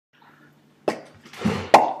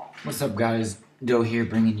What's up guys, Doe here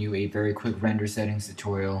bringing you a very quick render settings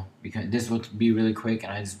tutorial because this will be really quick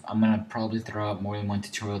and I'm gonna probably throw out more than one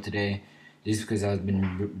tutorial today just because I've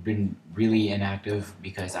been really inactive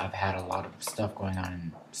because I've had a lot of stuff going on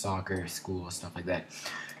in soccer, school, stuff like that.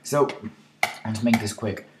 So let's make this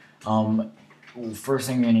quick. First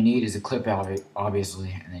thing you're gonna need is a clip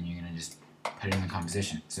obviously, and then you're gonna just put it in the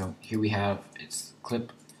composition. So here we have it's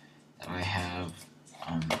clip that I have.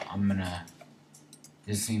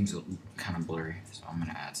 This seems kind of blurry, so I'm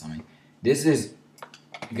gonna add something. This is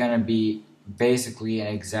gonna be basically an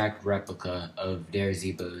exact replica of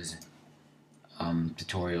ZEBO's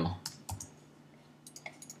tutorial.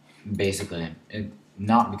 Basically,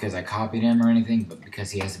 not because I copied him or anything, but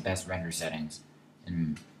because he has the best render settings.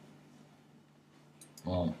 And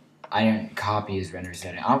well, I didn't copy his render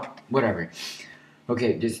setting. Whatever.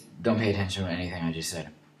 Okay, just don't pay attention to anything I just said.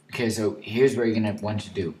 Okay, so here's what you're gonna want to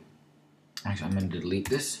do. Actually, I'm going to delete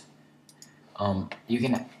this. You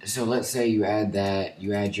can, so let's say you add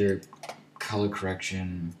your color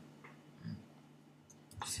correction,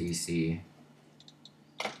 CC,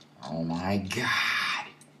 oh my god,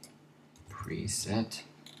 preset,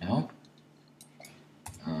 nope,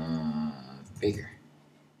 bigger,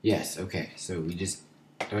 yes, okay, so we just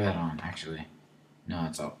throw that on, actually, no,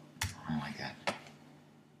 it's up, I don't like that,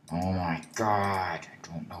 oh my god, I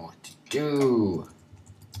don't know what to do.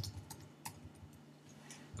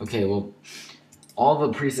 Okay, well, all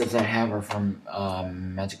the presets I have are from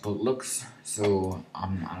Magical Looks, so I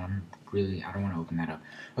don't want to open that up.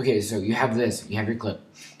 Okay, so you have this, you have your clip,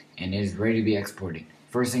 and it is ready to be exported.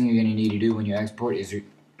 First thing you're going to need to do when you export is you're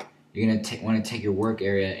going to want to take your work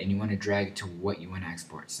area and you want to drag it to what you want to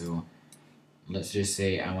export. So let's just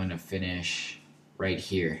say I want to finish right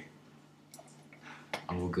here.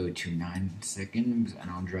 I will go to 9 seconds and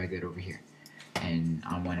I'll drag it over here, and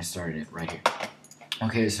I want to start it right here.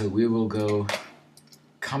 Okay, so we will go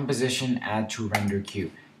composition, add to render queue.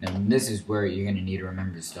 Now this is where you're gonna need to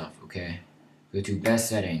remember stuff, okay? Go to best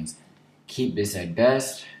settings. Keep this at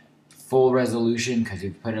best, full resolution, because if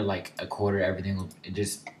you put it like a quarter, everything will,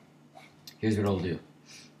 here's what it'll do.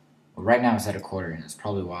 Well, right now it's at a quarter, and that's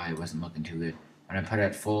probably why it wasn't looking too good. When I put it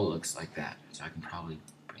at full, it looks like that. So I can probably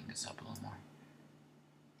bring this up a little more.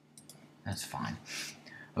 That's fine.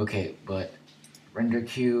 Okay, but render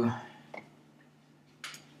queue.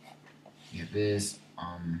 You have this,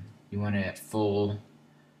 you want it at full,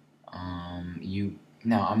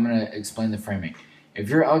 now I'm going to explain the frame rate. If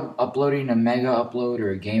you're uploading a mega upload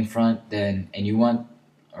or a game front, then, and you want,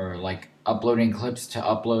 or like uploading clips to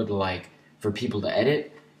upload like for people to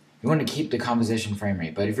edit, you want to keep the composition frame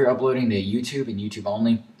rate. But if you're uploading to YouTube and YouTube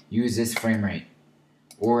only, use this frame rate.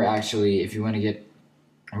 Or actually, if you want to get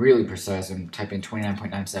really precise, I'm typing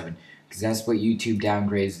 29.97, because that's what YouTube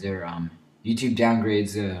downgrades their,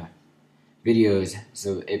 videos,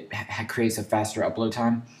 so it creates a faster upload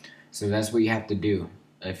time. So that's what you have to do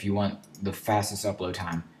if you want the fastest upload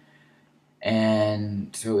time.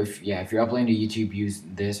 And so if you're uploading to YouTube, use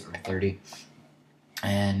this or 30.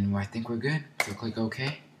 And I think we're good. So click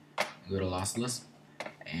OK. Go to lossless,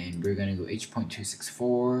 and we're gonna go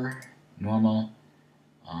H.264 normal.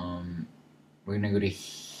 We're gonna go to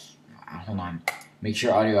hold on. Make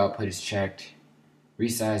sure audio output is checked.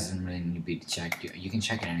 Resize doesn't really need to be checked. You can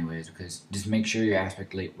check it anyways, because just make sure your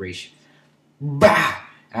aspect ratio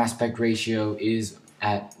is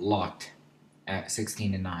locked at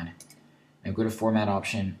 16:9. Now go to format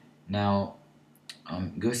option. Now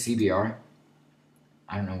go CBR.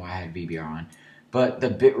 I don't know why I had VBR on, but the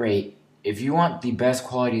bitrate. If you want the best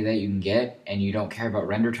quality that you can get and you don't care about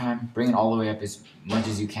render time, bring it all the way up as much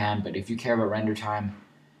as you can. But if you care about render time,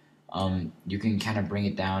 you can kind of bring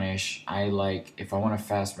it down-ish. If I want a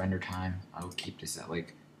fast render time, I will keep this at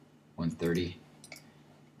like 130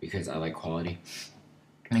 because I like quality.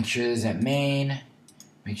 Make sure this is at main,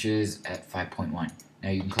 make sure this is at 5.1. Now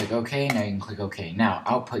you can click OK, now you can click OK. Now,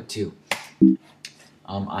 output 2.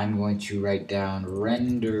 I'm going to write down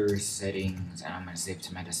render settings, and I'm going to save it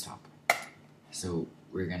to my desktop. So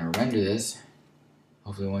we're going to render this.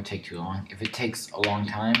 Hopefully it won't take too long. If it takes a long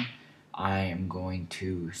time, I am going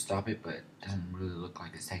to stop it, but it doesn't really look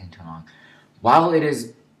like it's taking too long. While it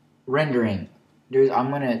is rendering, I'm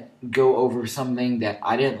going to go over something that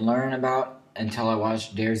I didn't learn about until I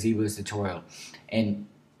watched ZEBO's tutorial. And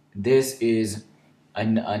this is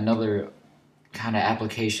another kind of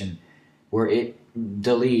application where it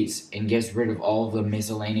deletes and gets rid of all of the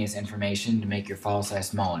miscellaneous information to make your file size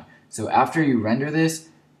smaller. So after you render this,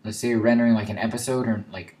 let's say you're rendering like an episode or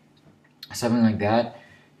like something like that,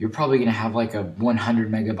 you're probably going to have like a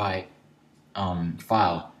 100 megabyte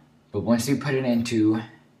file. But once you put it into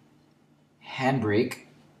Handbrake,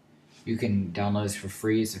 You can download this for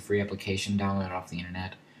free. It's a free application. Download it off the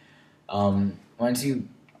internet. Once you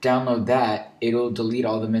download that, it'll delete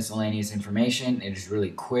all the miscellaneous information. It is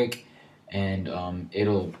really quick, and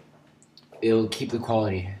it'll keep the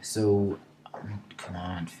quality. So come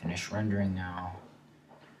on, finish rendering now.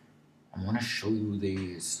 I want to show you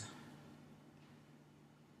these.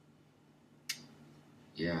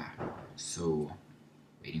 Yeah, so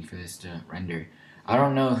waiting for this to render. I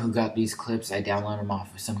don't know who got these clips. I downloaded them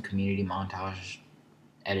off of some community montage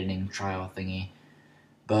editing trial thingy.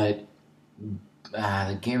 But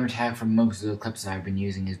the gamer tag for most of the clips that I've been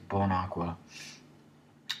using is Bon Aqua.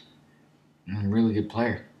 Really good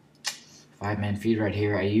player. 5-man feed right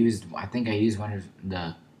here. I think I used one of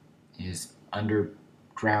his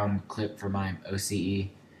underground clip for my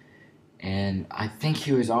OCE. And I think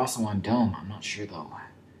he was also on Dome. I'm not sure though.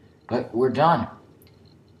 But we're done.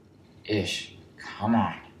 Ish. Come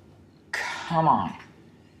on. Come on.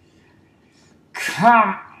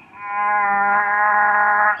 Come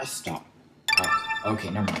on. Stop. Oh, okay,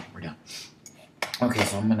 never mind. We're done. Okay,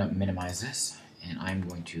 so I'm going to minimize this. And I'm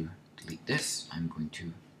going to delete this. I'm going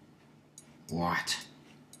to... What?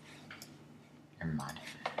 Never mind.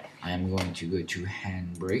 I'm going to go to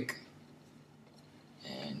Handbrake.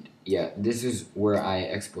 And yeah, this is where I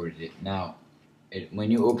exported it. Now,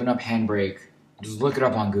 when you open up Handbrake, just look it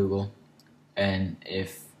up on Google. And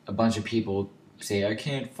if a bunch of people say, I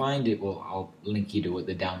can't find it, well, I'll link you to what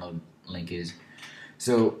the download link is.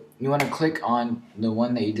 So you want to click on the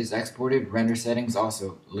one that you just exported, render settings.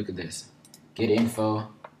 Also, look at this. Get info.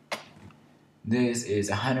 This is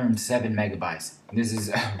 107 megabytes. This is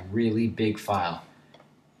a really big file.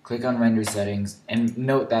 Click on render settings and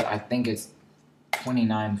note that I think it's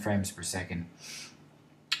 29 frames per second.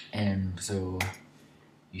 And so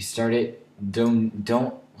you start it. Don't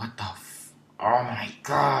what the oh my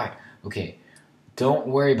god. Okay. Don't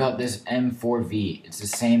worry about this M4V. It's the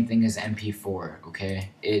same thing as MP4,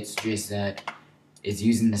 okay? It's just that it's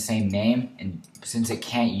using the same name, and since it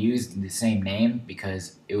can't use the same name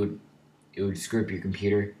because it would screw up your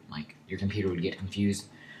computer, like your computer would get confused.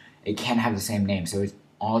 It can't have the same name, so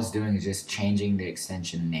all it's doing is just changing the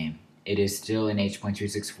extension name. It is still in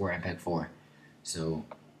H.264 MPEG-4, so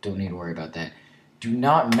don't need to worry about that. Do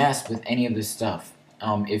not mess with any of this stuff.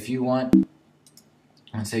 If you want,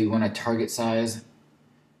 let's say you want a target size,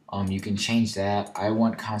 you can change that. I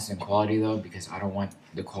want constant quality though, because I don't want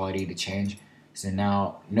the quality to change. So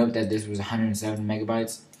now, note that this was 107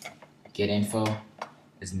 megabytes. Get info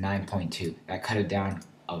is 9.2. That cut it down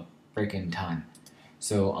a freaking ton.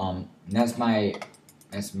 So that's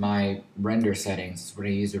my render settings. That's what I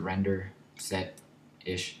use to render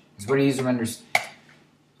set-ish. That's what I use to render.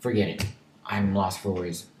 Forget it. I'm lost for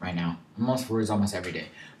words right now. I'm lost for words almost every day.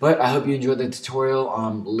 But I hope you enjoyed the tutorial.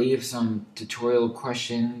 Leave some tutorial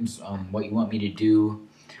questions on what you want me to do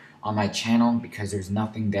on my channel, because there's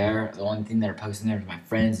nothing there. The only thing that are posting there is my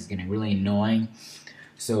friends. It's getting really annoying.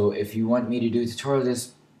 So if you want me to do a tutorial,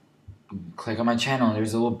 just click on my channel.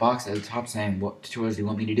 There's a little box at the top saying what tutorials you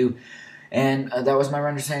want me to do. And that was my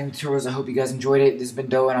render setting tutorials. I hope you guys enjoyed it. This has been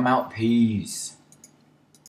Doe, and I'm out. Peace.